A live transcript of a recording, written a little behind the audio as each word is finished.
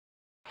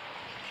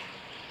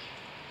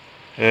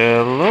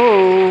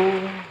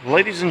Hello,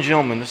 ladies and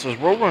gentlemen, this is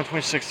World War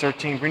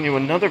 2613 bringing you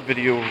another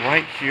video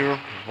right here,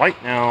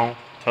 right now,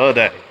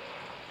 today.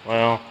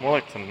 Well, more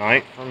like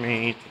tonight for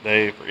me,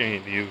 today for any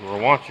of you who are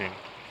watching.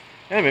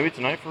 And maybe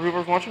tonight for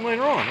whoever's watching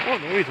later on. Or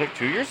maybe it's like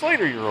 2 years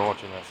later you're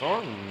watching this.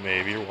 Or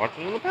maybe you're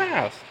watching in the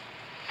past.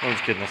 I'm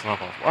just kidding, that's not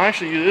possible. Well,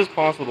 actually, it is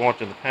possible to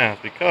watch in the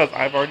past because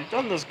I've already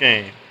done this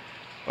game.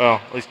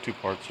 Well, at least 2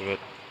 parts of it.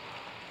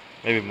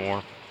 Maybe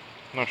more.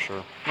 Not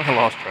sure. I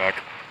lost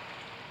track.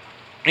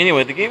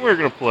 Anyway, the game we're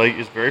going to play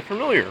is very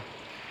familiar.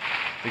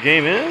 The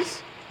game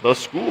is The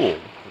School,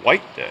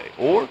 White Day,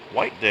 or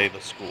White Day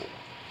the School.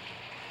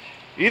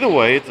 Either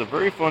way, it's a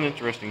very fun,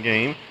 interesting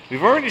game.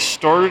 We've already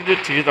started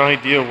it to get an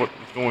idea of what's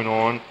going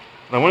on.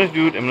 And I want to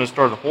do it, I'm going to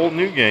start a whole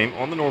new game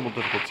on the normal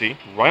difficulty,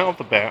 right off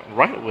the bat,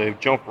 right away,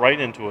 jump right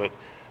into it.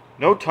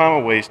 No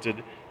time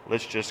wasted,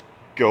 let's just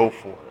go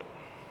for it.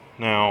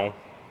 Now,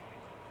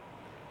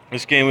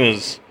 this game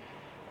is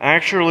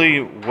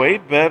actually way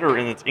better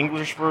in its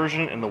English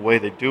version and the way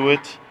they do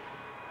it.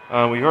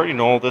 We already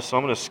know all this, so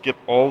I'm going to skip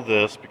all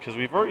this because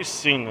we've already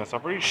seen this.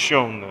 I've already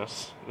shown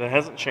this. That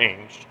hasn't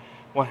changed.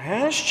 What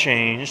has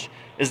changed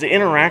is the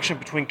interaction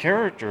between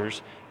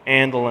characters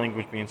and the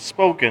language being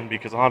spoken,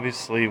 because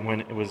obviously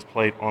when it was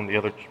played on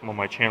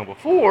my channel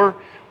before,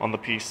 on the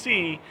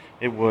PC,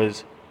 it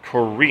was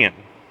Korean.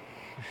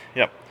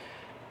 Yep.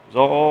 It was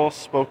all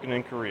spoken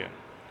in Korean.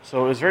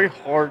 So it was very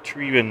hard to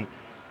even,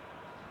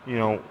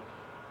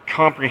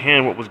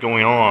 comprehend what was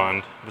going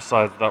on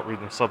besides without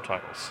reading the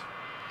subtitles.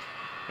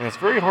 And it's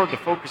very hard to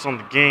focus on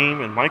the game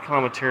and my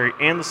commentary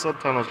and the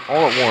subtitles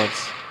all at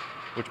once,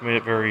 which made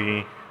it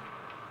very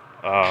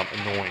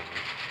annoying.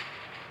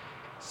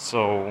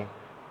 So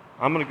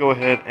I'm going to go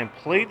ahead and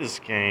play this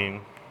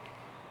game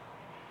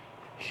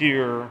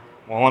here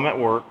while I'm at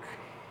work,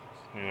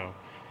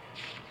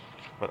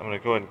 but I'm going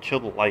to go ahead and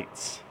kill the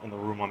lights in the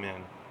room I'm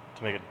in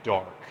to make it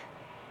dark.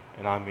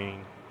 And I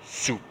mean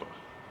super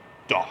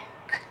dark.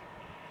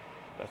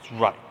 That's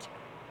right.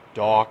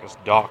 Dark as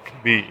dark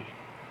can be.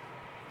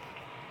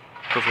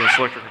 Of course, we're going to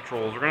select our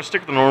controls. We're going to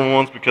stick with the normal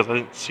ones because I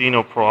didn't see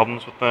no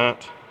problems with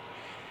that.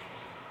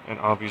 And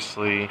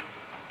obviously,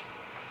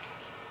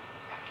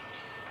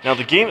 now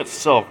the game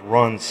itself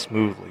runs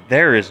smoothly.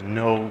 There is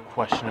no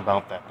question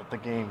about that. But the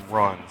game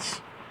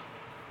runs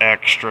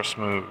extra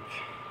smooth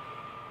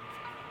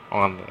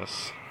on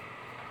this.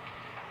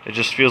 It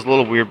just feels a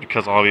little weird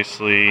because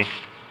obviously,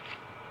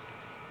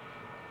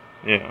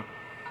 yeah.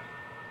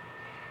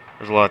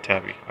 There's a lot of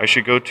tabby. I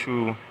should go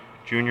to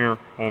Junior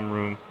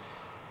Homeroom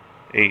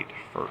 8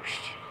 first.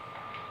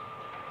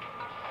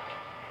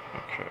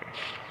 Okay.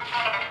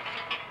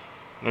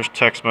 There's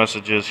text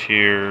messages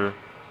here.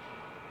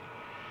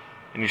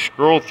 And you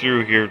scroll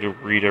through here to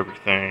read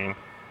everything.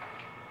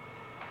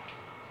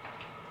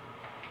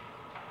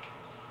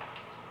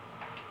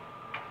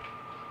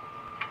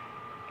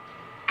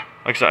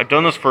 Like I said, I've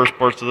done this first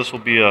part, so this will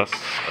be a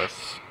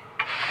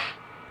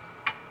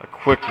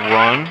quick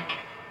run.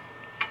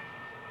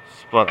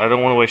 But I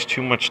don't want to waste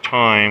too much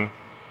time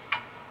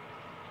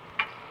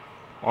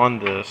on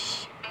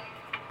this.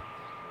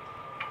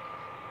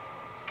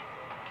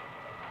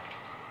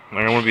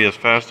 I want to be as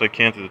fast as I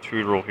can through the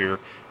tutorial here,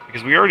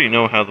 because we already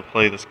know how to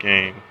play this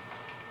game.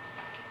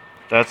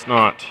 That's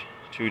not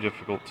too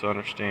difficult to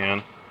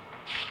understand.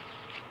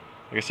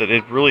 Like I said,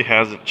 it really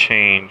hasn't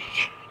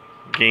changed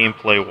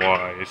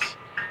gameplay-wise.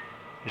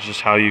 It's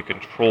just how you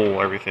control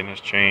everything has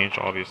changed,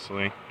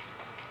 obviously.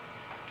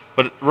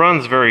 But it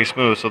runs very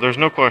smooth, so there's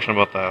no question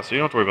about that, so you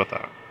don't have to worry about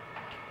that.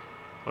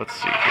 Let's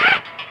see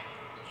here.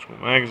 School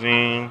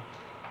magazine.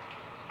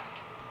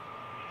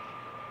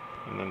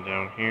 And then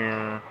down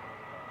here.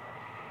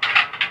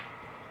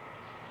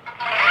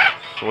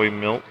 Soy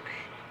milk.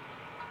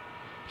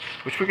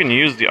 Which we can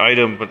use the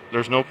item, but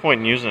there's no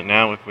point in using it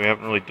now if we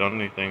haven't really done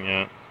anything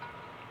yet.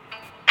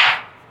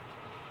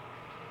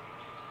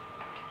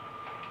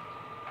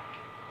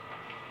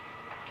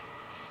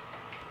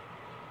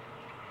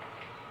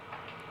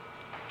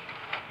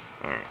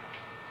 Alright.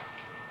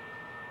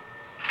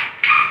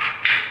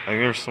 I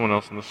think there's someone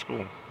else in the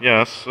school.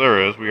 Yes,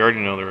 there is. We already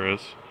know there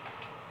is.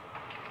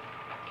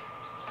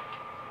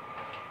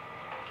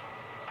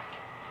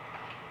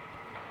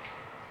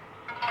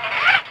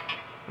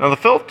 Now the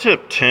felt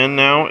tip 10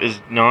 now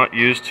is not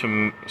used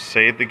to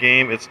save the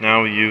game. It's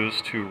now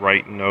used to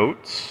write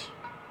notes.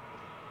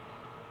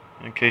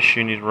 In case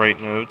you need to write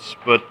notes.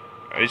 But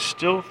I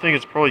still think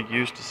it's probably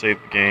used to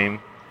save the game.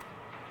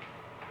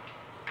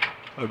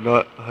 I'm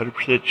not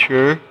 100%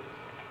 sure.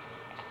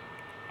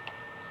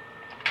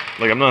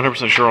 Like, I'm not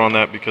 100% sure on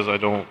that because I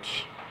don't...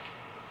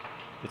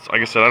 It's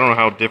like I said, I don't know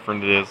how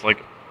different it is.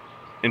 Like,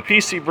 in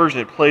PC version,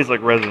 it plays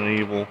like Resident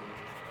Evil,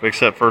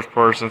 except first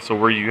person, so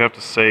where you have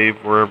to save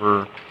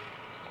wherever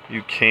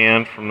you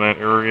can from that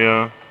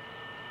area.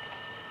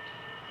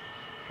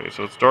 Okay,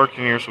 so it's dark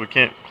in here, so we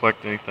can't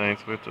collect anything,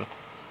 so we have to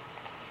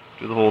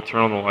do the whole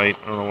turn on the light.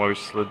 I don't know why we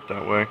slid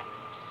that way.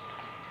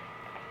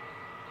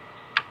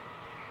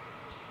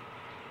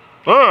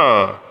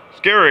 Ah!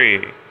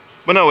 Scary!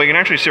 But no, we can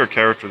actually see our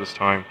character this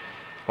time.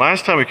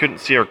 Last time we couldn't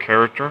see our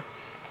character,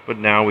 but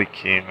now we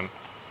can.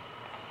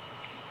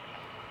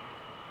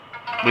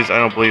 At least I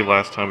don't believe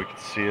last time we could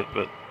see it,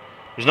 but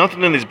there's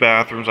nothing in these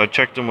bathrooms. I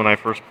checked them when I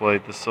first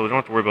played this, so we don't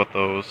have to worry about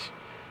those.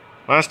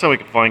 Last time we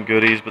could find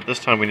goodies, but this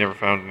time we never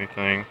found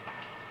anything.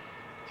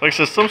 So like I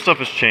said, some stuff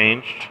has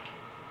changed.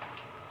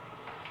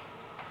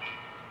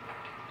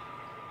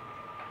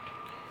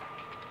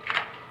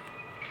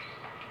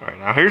 Alright,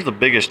 now here's the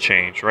biggest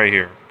change, right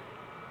here.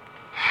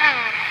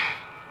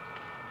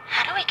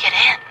 How do we get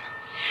in?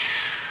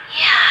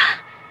 Yeah,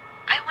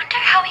 I wonder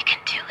how we can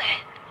do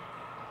it.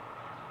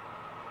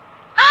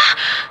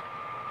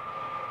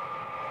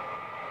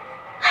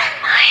 Oh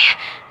my,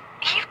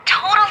 you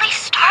totally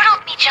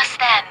startled me just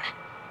then.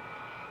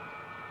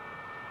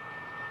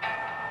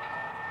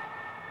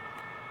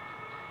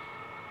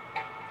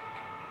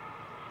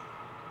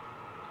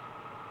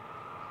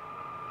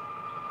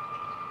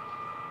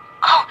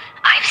 Oh,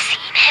 I've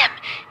seen him.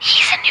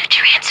 He's a new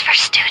transfer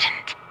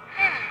student.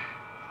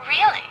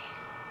 Really?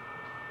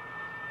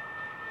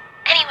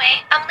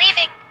 Anyway, I'm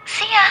leaving.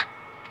 See ya.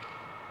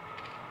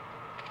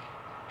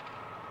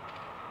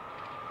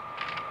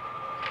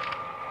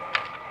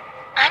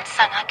 I'm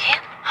Sung-Ah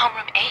Kim,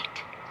 homeroom 8.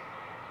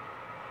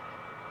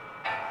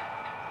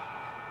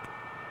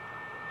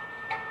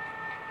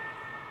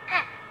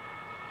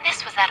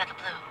 This was out of the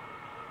blue.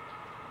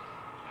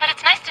 But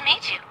it's nice to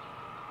meet you.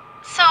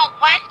 So,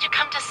 why did you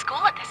come to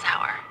school at this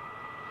hour?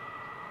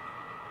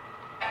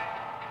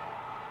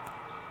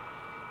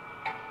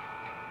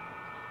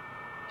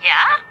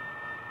 Yeah?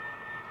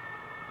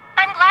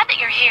 I'm glad that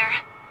you're here.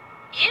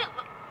 You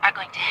are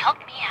going to help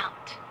me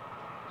out.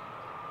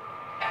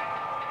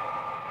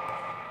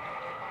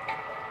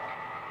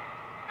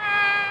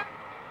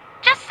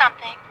 Just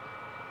something.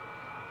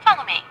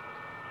 Follow me.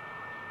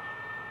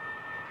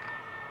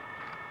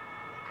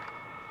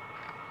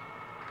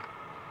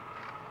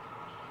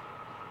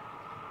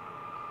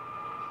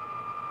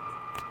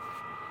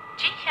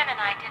 Ji-hyun and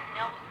I didn't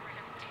know what we were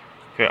going to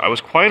do. Okay, I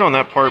was quiet on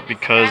that part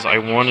because I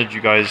wanted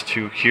you guys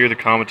to hear the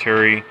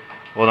commentary.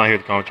 Well, not hear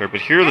the commentary, but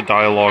hear the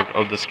dialogue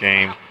of this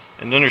game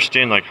and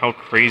understand like how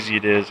crazy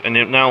it is. And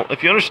now,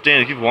 if you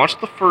understand, if you've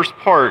watched the first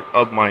part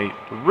of my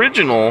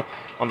original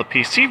on the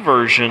PC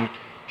version,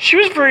 she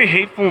was very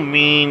hateful,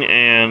 mean,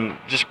 and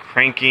just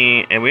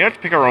cranky, and we have to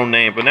pick our own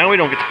name, but now we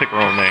don't get to pick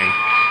our own name.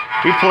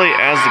 We play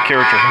as the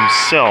character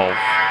himself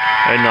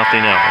and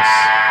nothing else.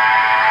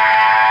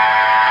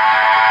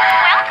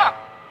 Welcome.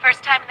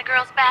 First time in the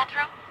girls'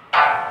 bathroom?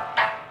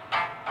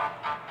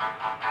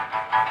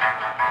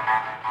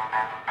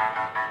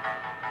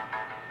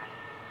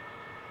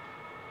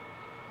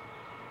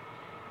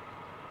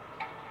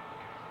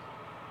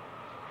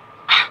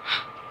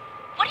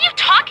 What are you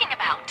talking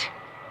about?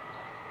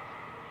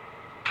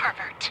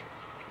 Pervert.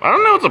 I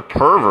don't know it's a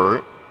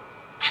pervert.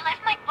 I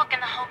left my book in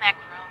the home ec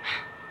room.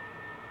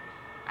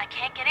 I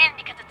can't get in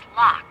because it's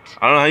locked.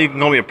 I don't know how you can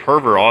call me a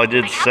pervert. All I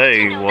did I happen say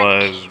to know that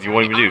was, the keys you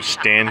want me to are do? on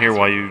Stand the here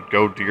while classroom. you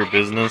go do your And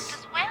it's business?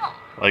 locked as well.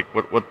 Like,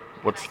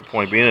 what's the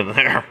point of being in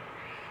there?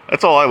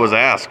 That's all I was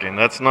asking.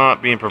 That's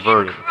not being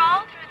perverted. You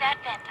crawl through that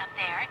vent up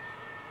there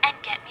and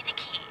get me the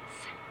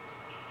keys.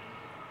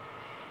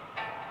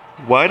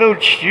 Why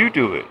don't you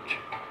do it?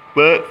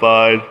 But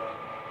fine.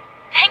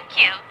 Thank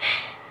you.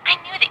 I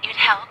knew that you'd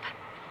help.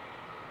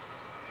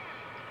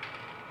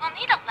 We'll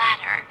need a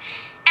ladder,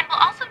 and we'll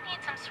also need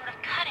some sort of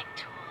cutting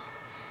tool.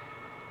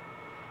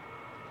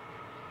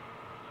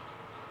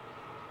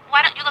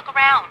 Why don't you look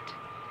around?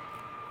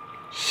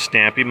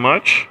 Snappy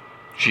much?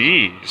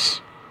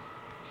 Jeez.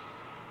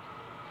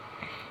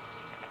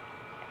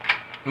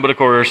 But of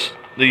course,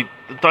 the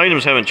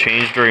items haven't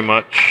changed very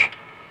much.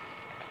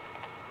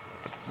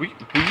 We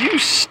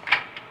use...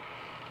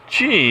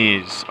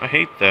 Jeez, I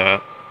hate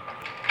that.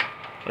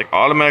 Like,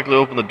 automatically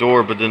open the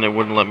door, but then it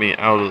wouldn't let me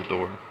out of the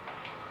door.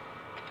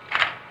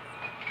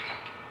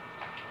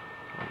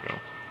 There we go.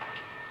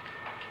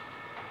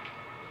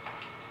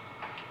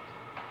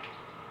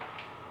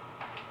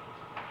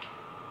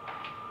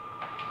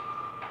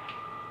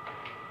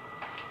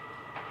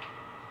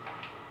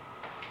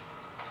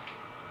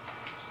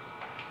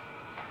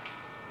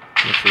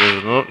 So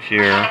there's a note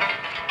here,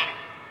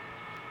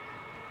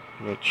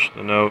 which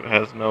the note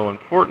has no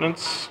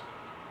importance.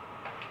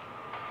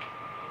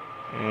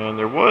 And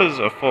there was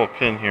a full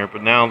pin here,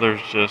 but now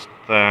there's just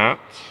that.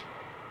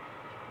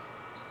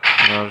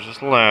 Now there's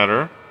just a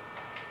ladder.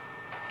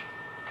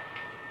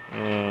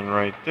 And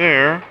right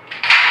there.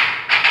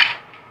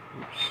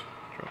 Oops,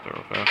 dropped that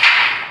real fast.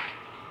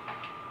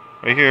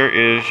 Right here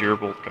is your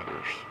bolt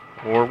cutters,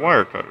 or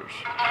wire cutters.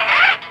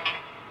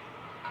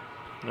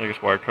 I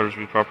guess wire cutters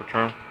would be the proper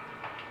term.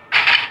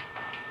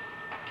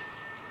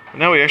 But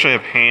now we actually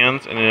have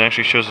hands, and it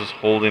actually shows us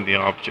holding the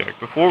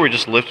object. Before we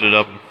just lifted it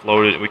up and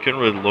floated it, we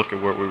couldn't really look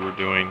at what we were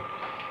doing.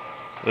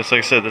 This, like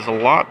I said, this is a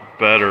lot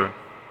better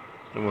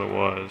than what it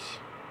was.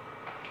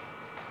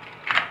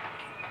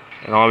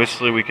 And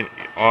obviously we can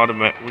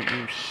automatically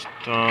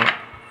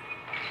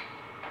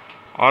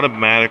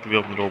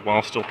open the door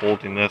while still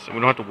holding this. And we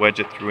don't have to wedge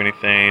it through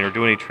anything or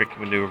do any tricky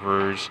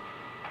maneuvers.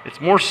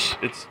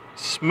 it's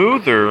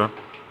smoother,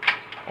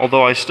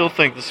 although I still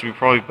think this would be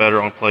probably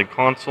better on playing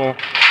console.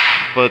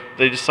 But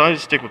they decided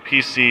to stick with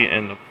PC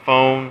and the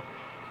phone,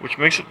 which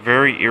makes it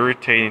very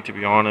irritating, to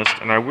be honest.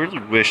 And I really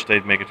wish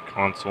they'd make it to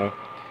console.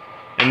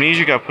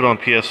 Amnesia got put on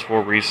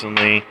PS4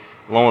 recently,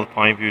 along with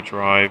Pineview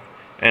Drive,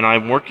 and I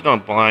worked on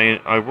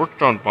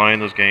buying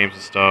those games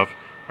and stuff.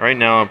 Right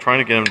now, I'm trying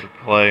to get them to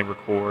play and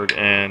record,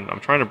 and I'm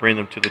trying to bring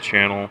them to the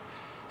channel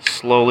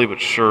slowly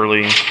but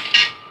surely.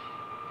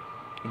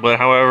 But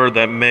however,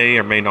 that may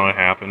or may not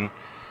happen.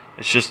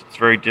 It's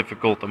very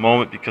difficult at the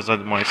moment because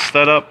of my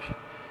setup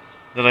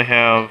that I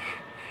have,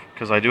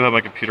 because I do have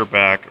my computer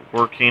back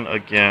working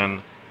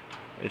again.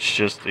 It's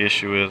just, the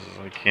issue is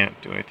I can't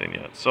do anything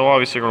yet. So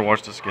obviously we're going to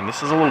watch this again.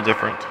 This is a little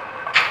different.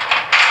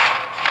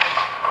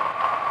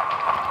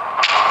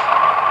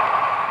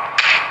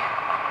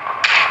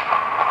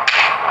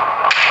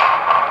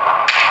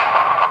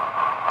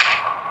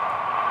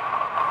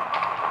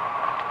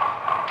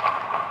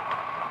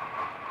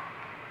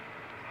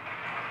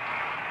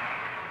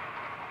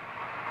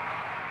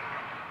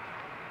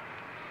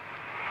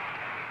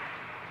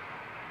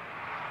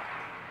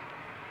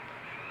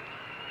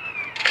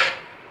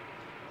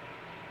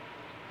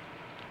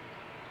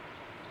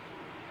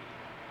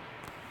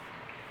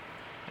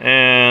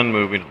 And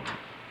moving on.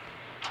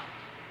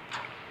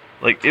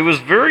 Like, it was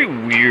very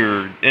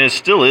weird, and it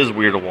still is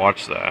weird to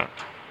watch that.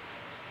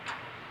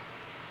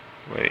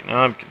 Wait, now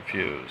I'm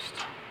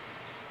confused.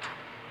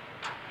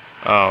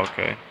 Oh,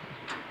 okay.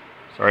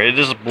 Sorry, it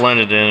just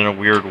blended in a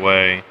weird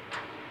way.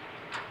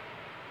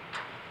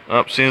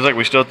 Oh, seems like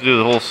we still have to do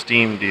the whole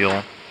Steam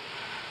deal.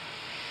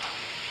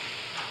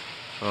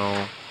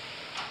 So,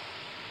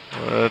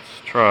 let's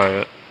try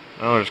it.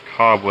 Oh, there's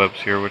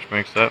cobwebs here, which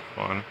makes that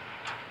fun.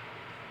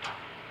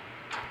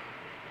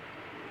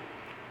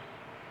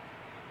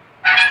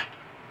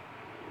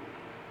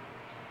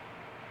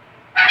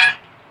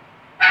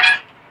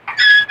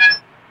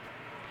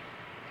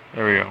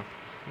 There we go.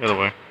 The other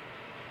way. Is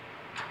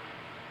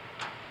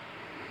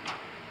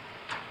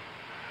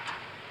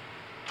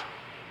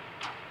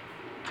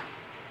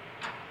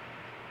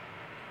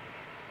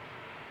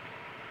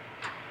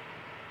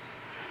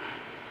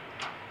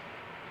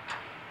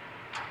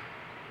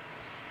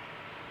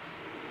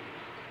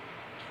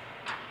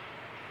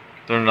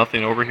there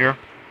nothing over here?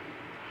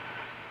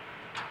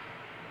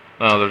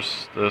 No,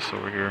 there's this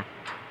over here.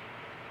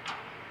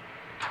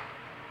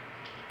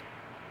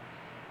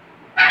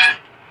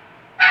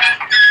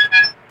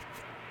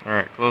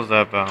 Alright, close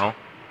that valve.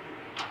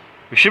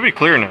 We should be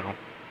clear now.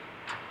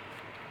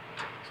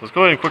 So let's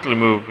go ahead and quickly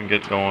move and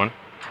get going.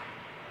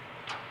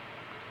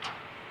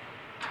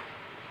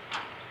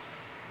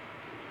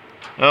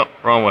 Oh,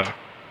 wrong way.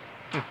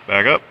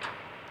 Back up.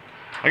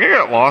 I think I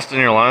got lost in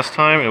here last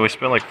time and we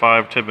spent like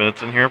 5-10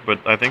 minutes in here,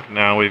 but I think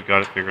now we've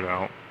got it figured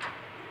out.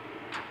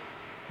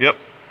 Yep,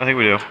 I think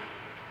we do.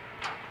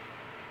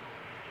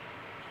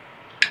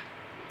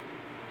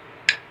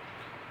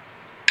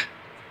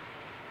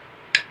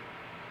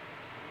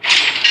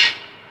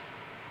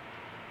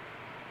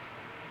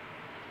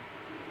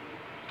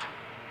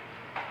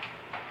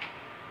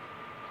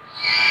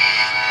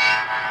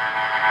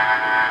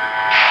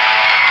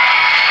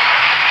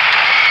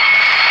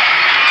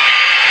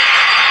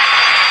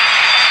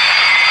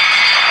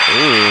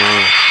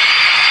 Ooh.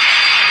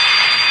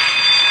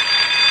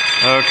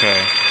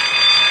 Okay.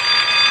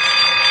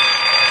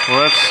 Well,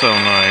 that's so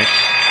nice.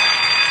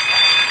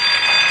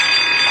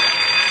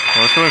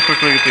 Well, let's go and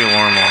quickly get the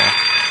alarm off.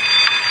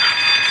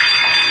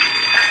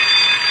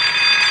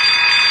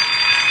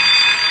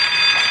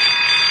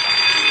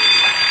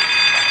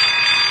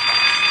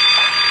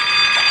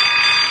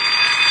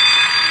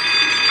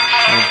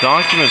 And the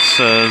document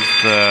says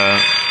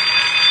that...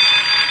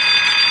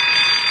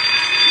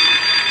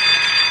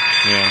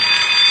 Yeah.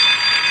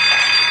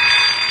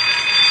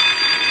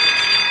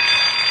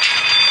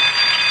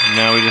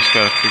 Now we just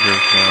gotta figure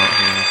it out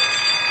here.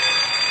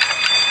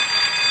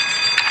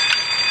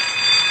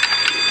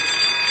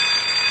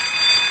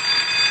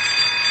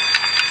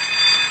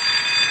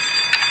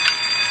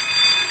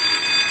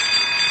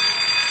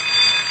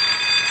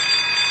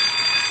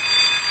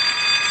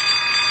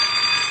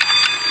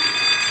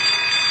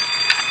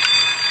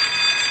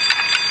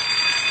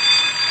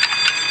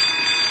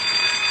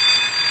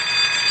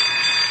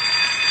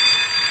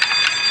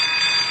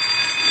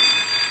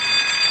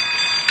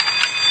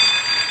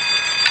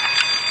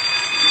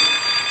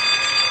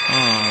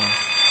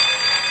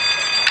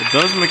 It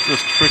does make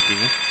this tricky.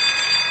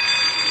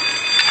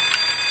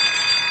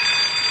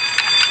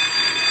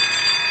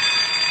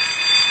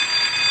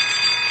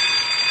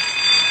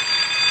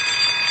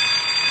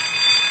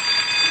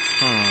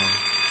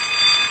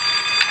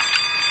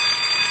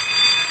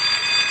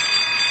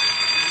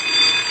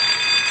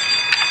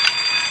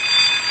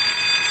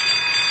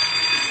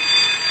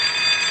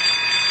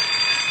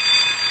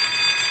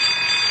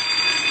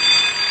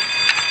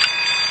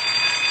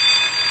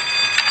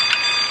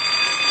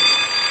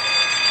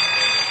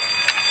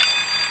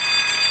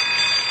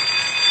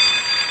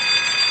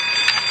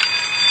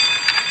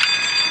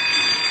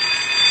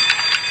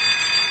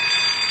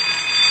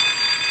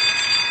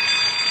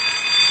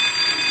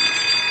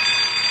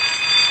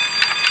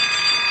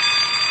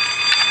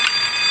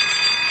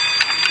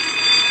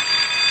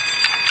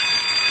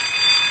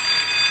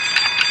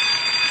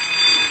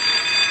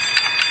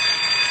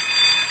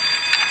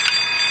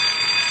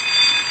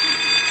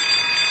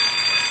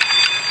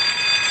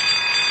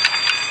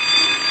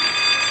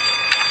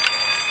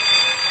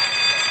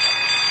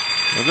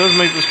 does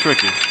make this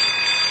tricky.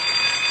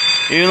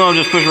 Even though I'm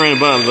just pushing random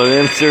buttons, I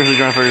am seriously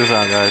trying to figure this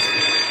out, guys.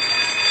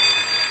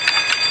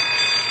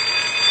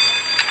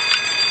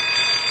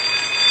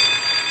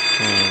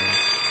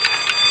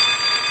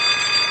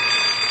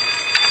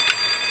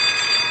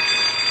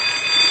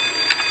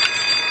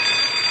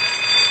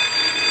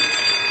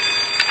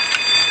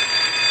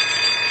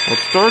 Well, it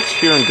starts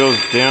here and goes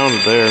down to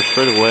there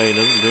straight away. It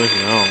doesn't do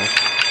anything else.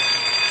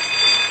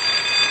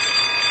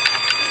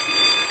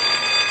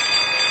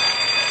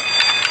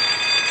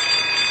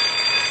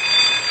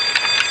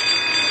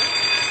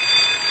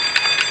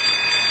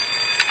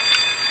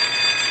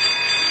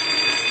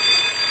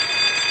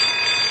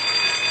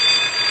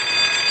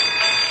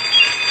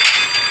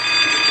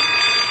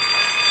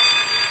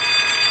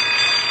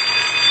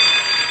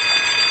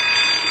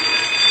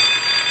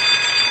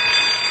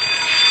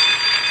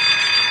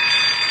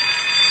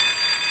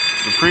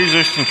 The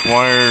pre-existing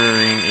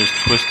wiring is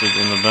twisted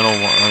and the metal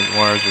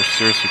wires are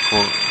seriously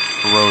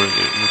corroded.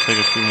 It will take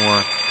a few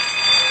more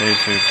days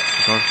to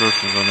cause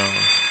corrosion is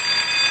unknown.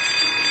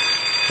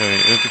 Okay,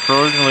 if the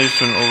corrosion leads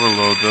to an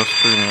overload, thus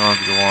triggering the alarm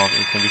to go off,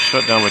 it can be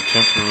shut down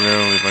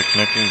temporarily by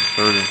connecting the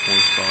third and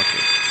fourth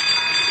socket.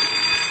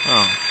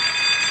 Oh.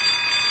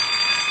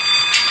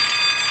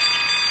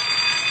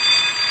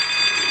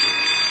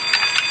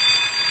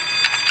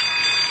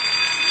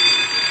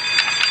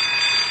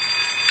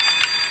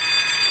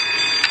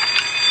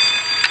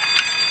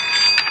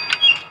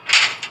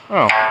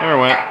 Oh, there it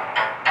went.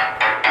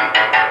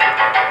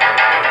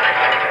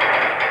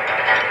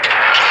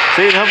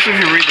 See, it helps if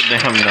you read the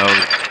damn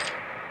note.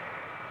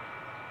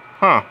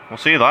 Huh. Well,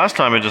 see, last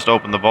time it just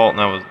opened the vault and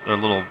that was their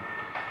little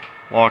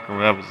locker,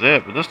 that was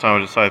it. But this time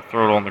I decided to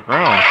throw it on the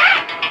ground.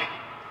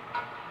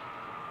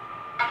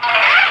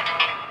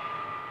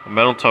 A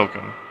metal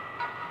token.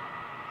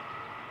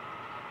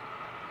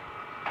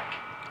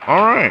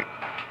 Alright.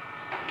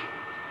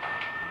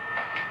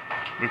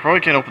 We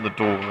probably can't open the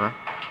door.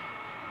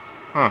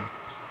 Huh.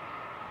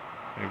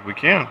 Maybe we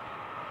can.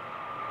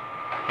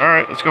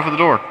 Alright, let's go for the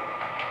door.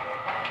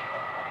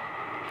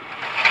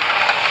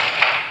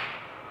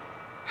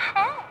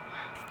 Oh.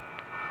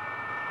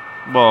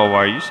 Well, why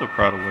are you so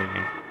proud of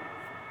waiting?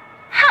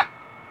 Huh.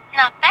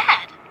 Not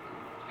bad.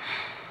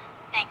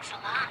 Thanks a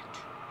lot.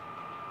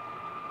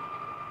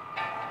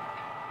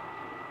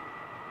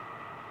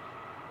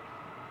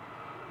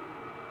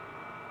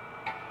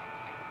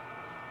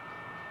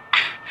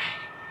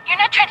 You're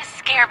not trying to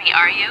scare me,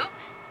 are you?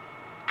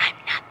 I'm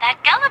not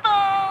that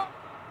gullible.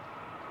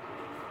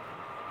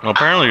 Well,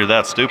 apparently you're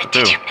that stupid,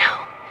 too. Did you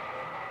know?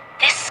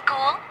 This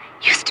school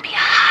used to be a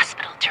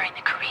hospital during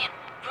the Korean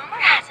War. Rumor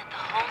has it the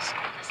whole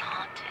school is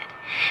haunted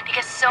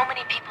because so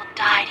many people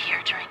died here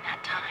during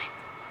that time.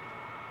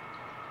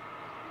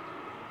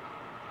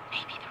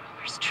 Maybe the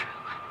rumor's true.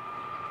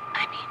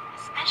 I mean,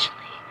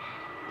 especially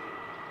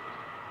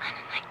on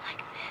a night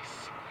like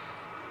this.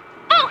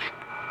 Oh!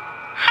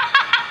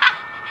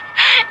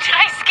 Did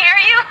I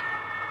scare you?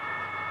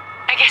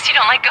 I guess you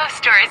don't like ghost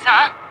stories,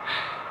 huh?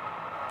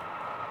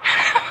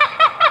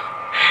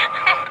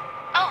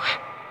 Oh,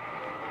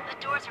 the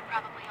doors are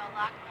probably all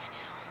locked by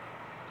now.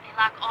 They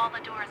lock all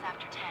the doors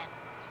after 10,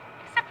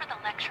 except for the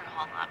lecture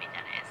hall lobby,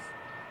 that is.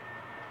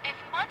 If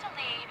we want to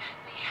leave,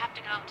 we have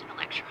to go to the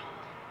lecture hall.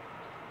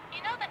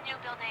 You know the new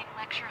building,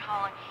 lecture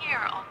hall, and here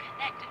are all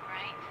connected,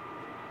 right?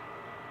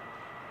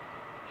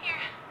 Here.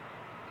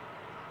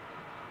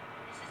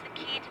 This is the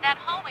key to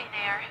that hallway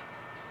there.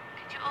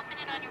 Could you open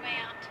it on your way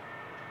out?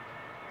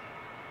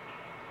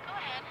 Go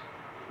ahead.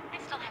 I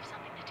still have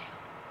something to do.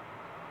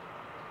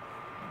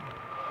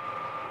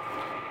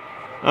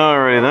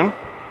 Alrighty then.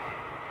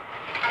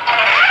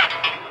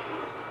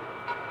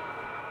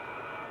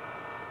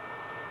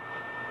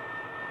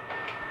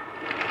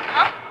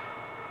 Huh?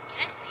 You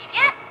didn't leave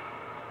yet?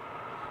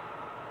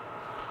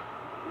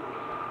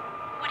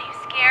 What, are you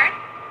scared?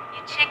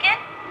 You chicken?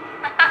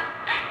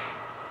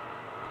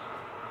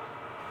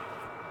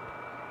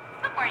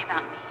 Don't worry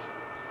about me.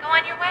 Go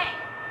on your way.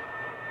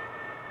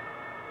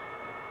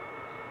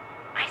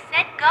 I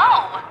said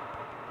go!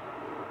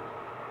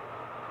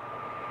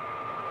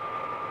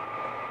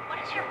 What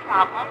is your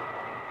problem?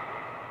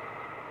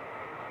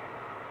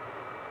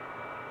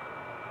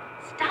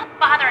 Stop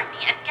bothering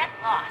me and get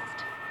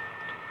lost.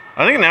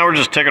 I think now we're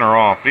just taking her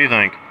off. What do you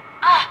think?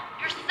 Ugh,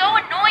 you're so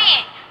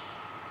annoying.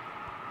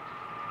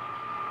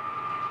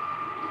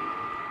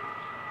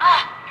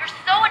 Ugh, you're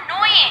so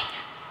annoying.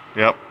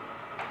 Yep.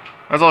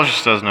 That's all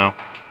she says now.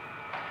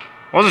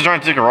 I wasn't trying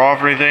to take her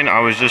off or anything. I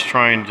was just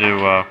trying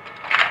to,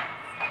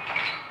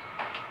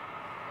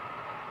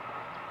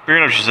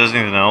 figure out if she says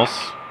anything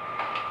else.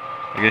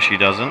 I guess she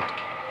doesn't.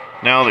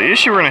 Now, the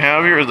issue we're going to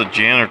have here is the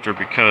janitor,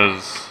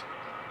 because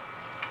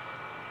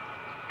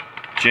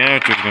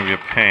janitor's going to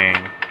be a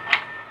pain.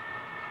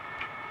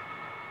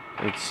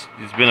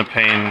 He's been a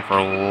pain for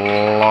a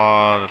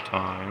lot of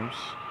times.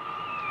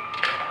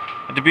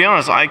 And to be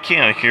honest, I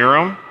can't hear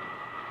him.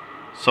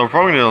 So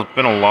probably there's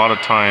been a lot of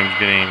times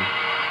getting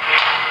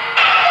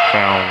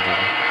found.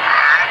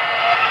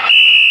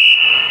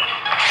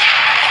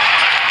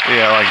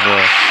 Yeah, like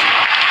this.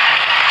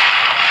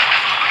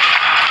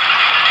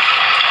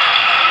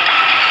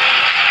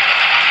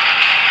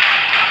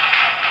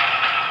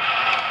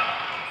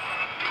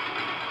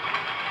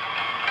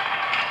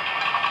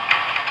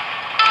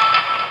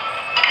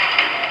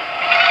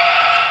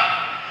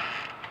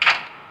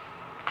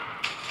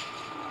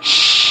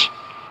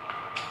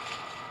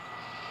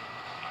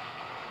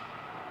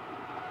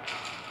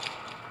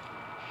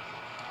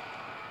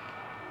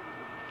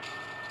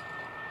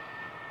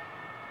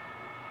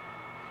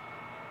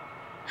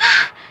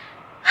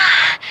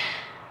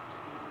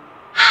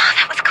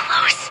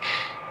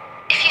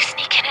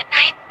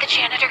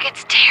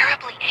 gets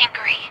terribly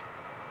angry.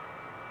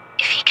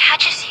 If he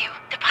catches you,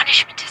 the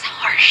punishment is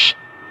harsh.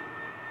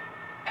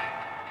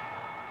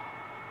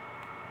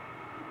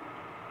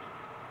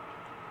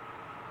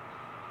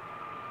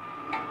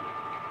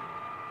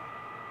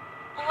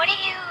 What do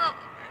you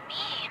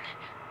mean?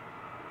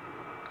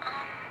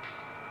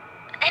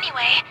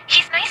 Anyway,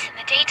 he's nice in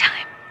the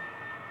daytime.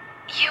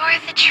 You're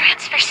the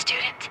transfer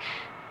student.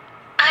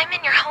 I'm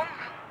in your homeroom.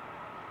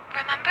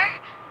 Remember?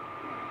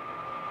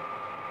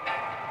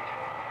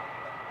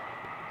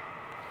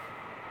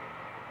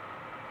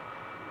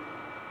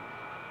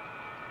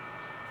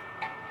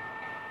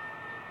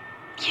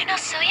 You know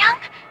So-young?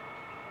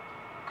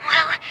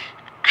 Well,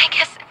 I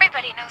guess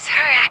everybody knows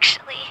her,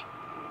 actually.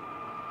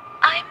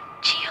 I'm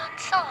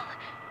Ji-Yeon-Sol.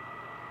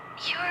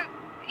 You're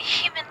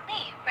Human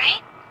Lee,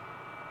 right?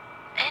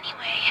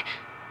 Anyway,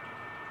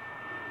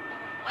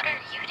 what are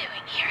you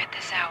doing here at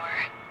this hour?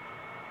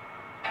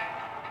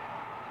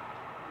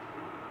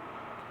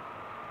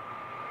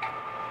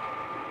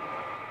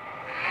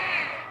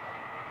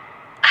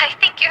 I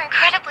think you're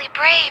incredibly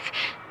brave.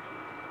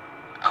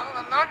 All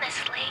alone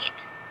this late.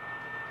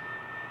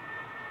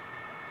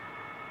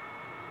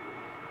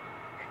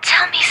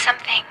 Tell me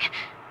something.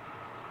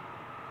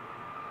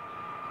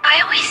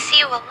 I always see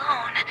you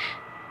alone.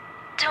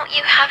 Don't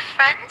you have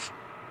friends?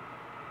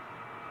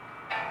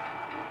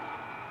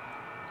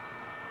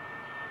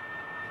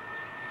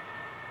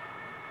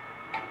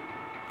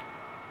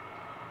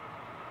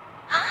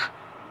 Huh?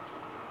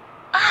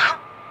 Oh.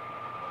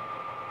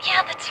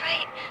 Yeah, that's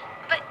right.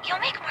 But you'll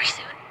make more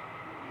soon.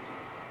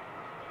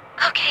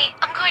 Okay,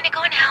 I'm going to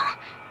go now.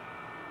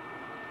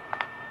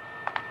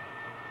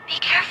 Be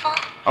careful.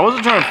 I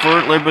wasn't trying to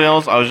flirt like everybody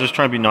else. I was just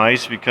trying to be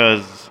nice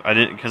because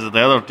the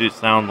other dude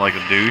sounded like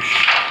a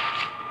douche.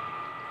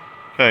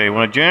 Okay,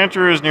 when a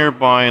janitor is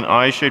nearby, an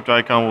eye-shaped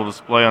icon will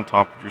display on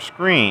top of your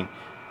screen.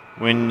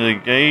 When you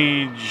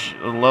gauge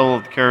the level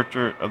of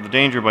the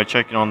danger by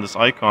checking on this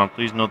icon,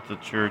 please note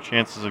that your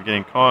chances of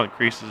getting caught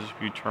increases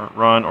if you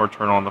run or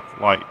turn on the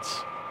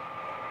lights.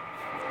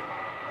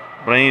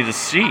 But I need to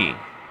see.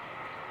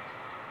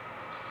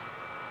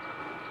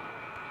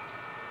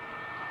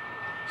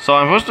 So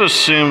I'm supposed to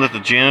assume that the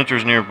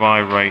janitor's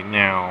nearby right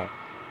now,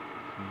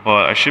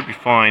 but I should be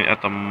fine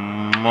at the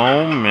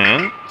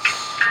moment.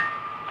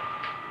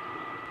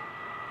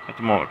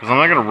 Because I'm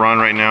not going to run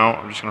right now.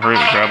 I'm just going to hurry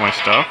up and grab my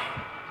stuff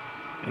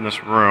in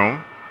this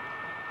room.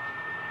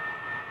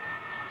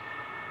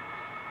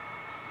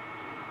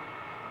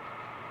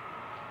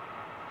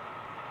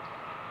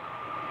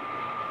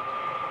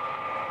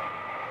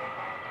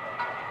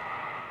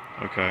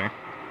 Okay.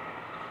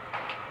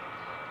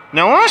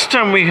 Now, last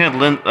time we had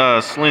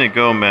Selena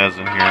Gomez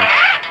in here,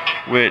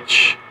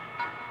 which,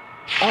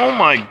 oh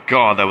my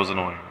god, that was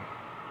annoying.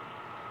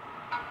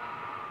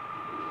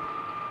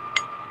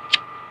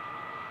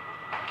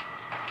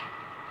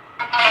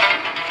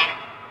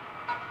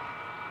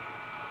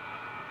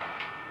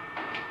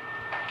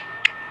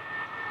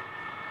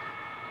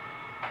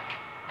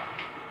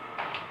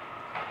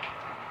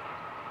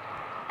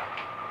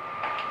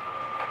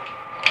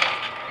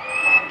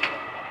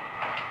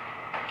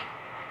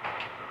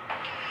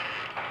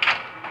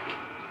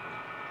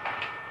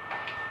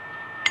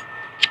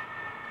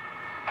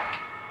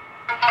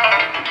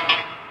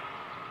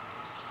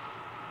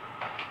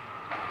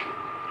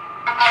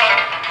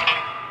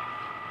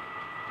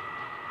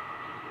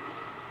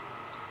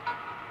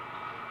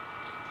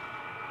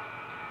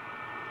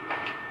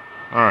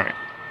 Alright.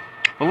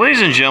 Well,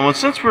 ladies and gentlemen,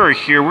 since we're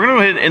here, we're going to go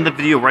ahead and end the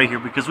video right here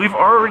because we've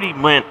already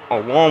went a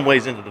long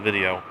ways into the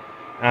video.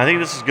 And I think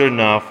this is good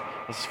enough.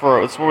 This is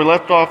where we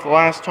left off the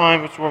last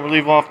time. It's where we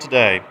leave off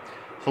today.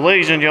 So,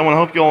 ladies and gentlemen, I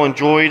hope you all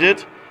enjoyed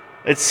it.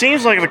 It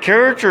seems like the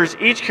characters,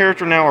 each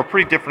character now are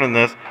pretty different in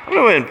this. I'm going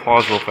to go ahead and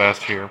pause real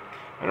fast here.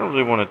 I don't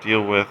really want to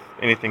deal with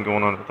anything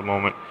going on at the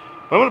moment.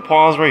 But I'm going to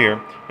pause right here.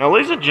 Now,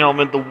 ladies and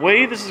gentlemen, the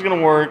way this is going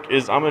to work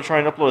is I'm going to try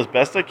and upload as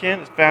best I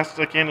can, as fast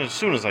as I can, and as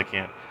soon as I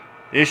can.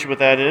 The issue with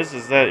that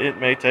is that it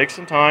may take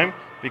some time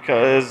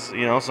because,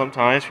 you know,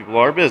 sometimes people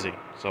are busy.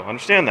 So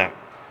understand that.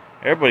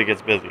 Everybody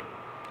gets busy.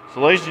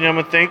 So ladies and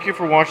gentlemen, thank you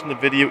for watching the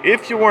video.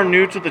 If you are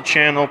new to the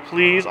channel,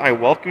 please, I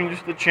welcome you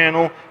to the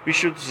channel. Be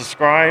sure to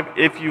subscribe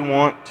if you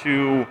want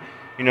to,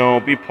 you know,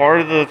 be part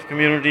of the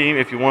community,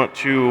 if you want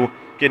to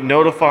get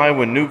notified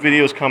when new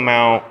videos come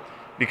out,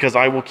 because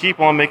I will keep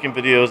on making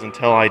videos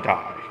until I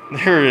die.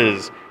 There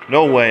is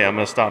no way I'm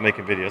going to stop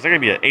making videos. I'm going to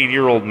be an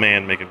 80-year-old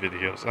man making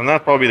videos. And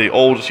that's probably the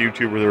oldest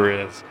YouTuber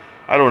there is.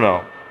 I don't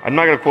know. I'm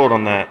not going to quote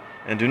on that.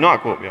 And do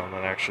not quote me on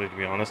that, actually, to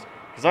be honest.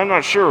 Because I'm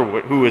not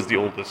sure who is the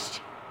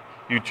oldest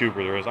YouTuber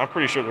there is. I'm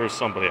pretty sure there's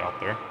somebody out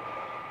there.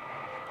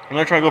 I'm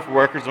not trying to go for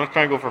records. I'm not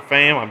trying to go for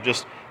fame. I'm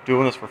just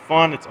doing this for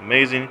fun. It's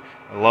amazing.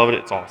 I love it.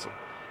 It's awesome.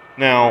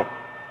 Now,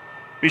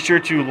 be sure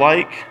to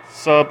like,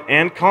 sub,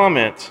 and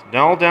comment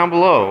down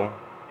below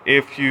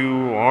if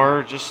you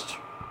are just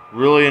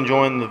really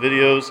enjoying the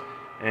videos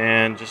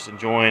and just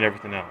enjoying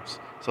everything else.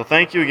 So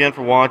thank you again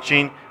for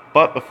watching.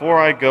 But before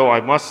I go, I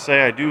must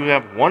say I do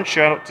have one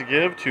shout out to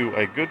give to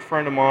a good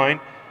friend of mine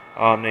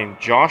named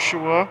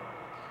Joshua.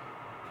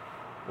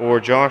 or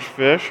Josh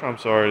Fish, I'm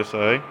sorry to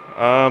say.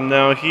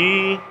 Now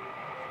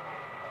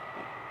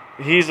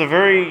he's a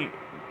very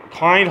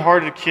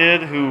kind-hearted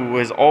kid who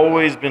has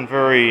always been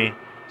very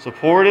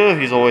supportive.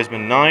 He's always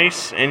been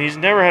nice, and he's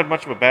never had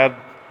much of a bad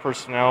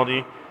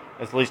personality,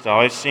 at least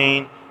I've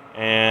seen.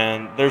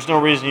 And there's no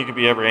reason you could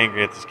be ever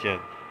angry at this kid.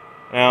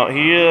 Now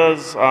he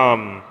is,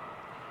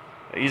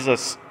 he's a,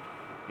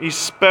 he's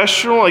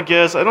special, I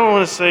guess. I don't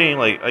want to say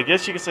like, I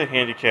guess you could say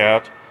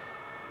handicapped,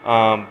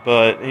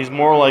 but he's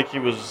more like he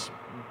was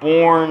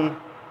born.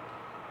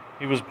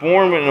 He was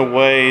born in a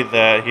way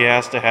that he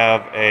has to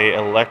have a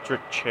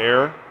electric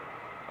chair,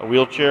 a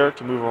wheelchair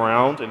to move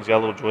around, and he's got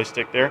a little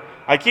joystick there.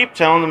 I keep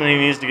telling him that he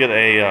needs to get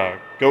a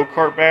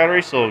go-kart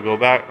battery so he'll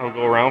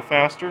go around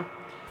faster.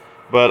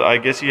 But I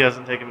guess he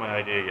hasn't taken my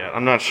idea yet.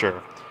 I'm not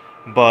sure.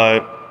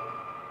 But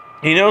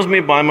he knows me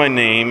by my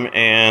name,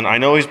 and I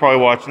know he's probably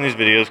watching these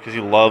videos because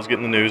he loves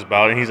getting the news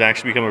about it, and he's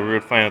actually become a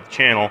real fan of the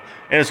channel.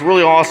 And it's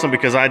really awesome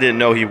because I didn't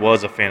know he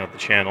was a fan of the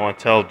channel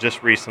until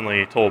just recently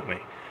he told me.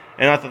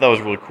 And I thought that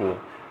was really cool.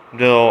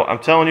 So I'm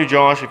telling you,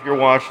 Josh, if you're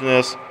watching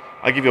this,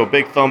 I give you a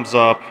big thumbs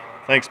up.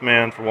 Thanks,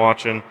 man, for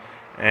watching.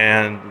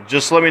 And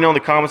just let me know in the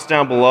comments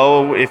down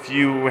below if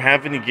you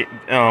have any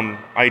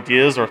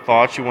ideas or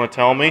thoughts you want to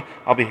tell me.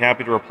 I'll be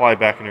happy to reply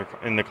back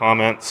in the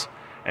comments,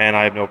 and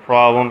I have no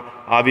problem.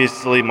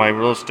 Obviously, my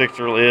real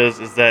sticker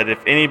is that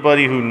if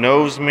anybody who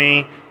knows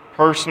me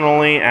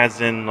personally,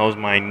 as in knows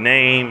my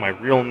name, my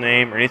real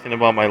name, or anything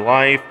about my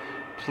life,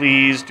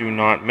 please do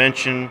not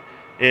mention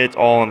it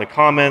all in the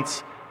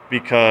comments,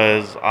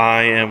 because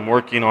I am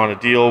working on a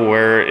deal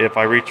where if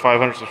I reach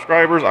 500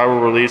 subscribers, I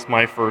will release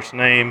my first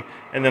name,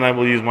 and then I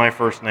will use my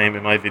first name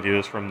in my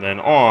videos from then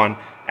on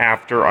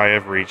after I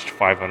have reached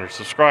 500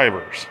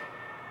 subscribers.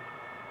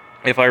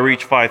 If I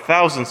reach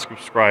 5,000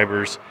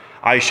 subscribers,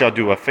 I shall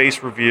do a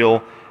face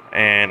reveal,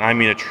 and I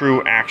mean a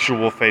true,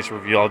 actual face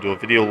reveal. I'll do a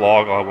video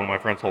log, I'll have one of my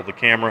friends hold the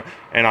camera,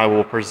 and I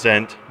will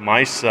present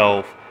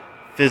myself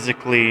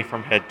physically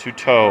from head to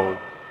toe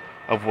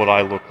of what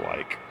I look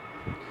like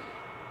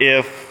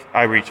if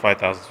I reach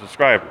 5,000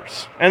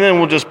 subscribers. And then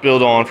we'll just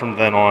build on from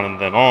then on and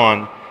then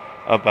on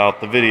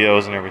about the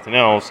videos and everything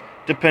else,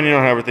 depending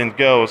on how everything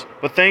goes.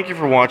 But thank you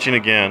for watching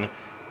again.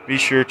 Be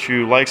sure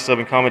to like, sub,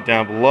 and comment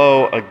down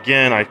below.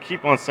 Again, I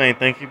keep on saying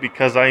thank you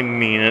because I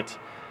mean it.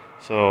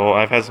 So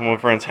I've had some of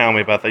my friends hound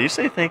me about that. You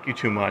say thank you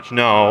too much.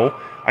 No,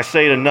 I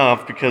say it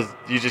enough because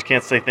you just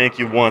can't say thank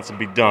you once and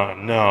be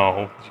done.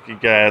 No, you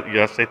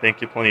gotta say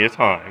thank you plenty of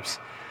times.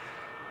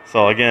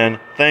 So again,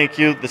 thank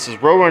you. This is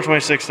Roadrunner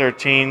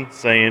 2613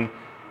 saying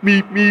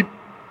meep meep.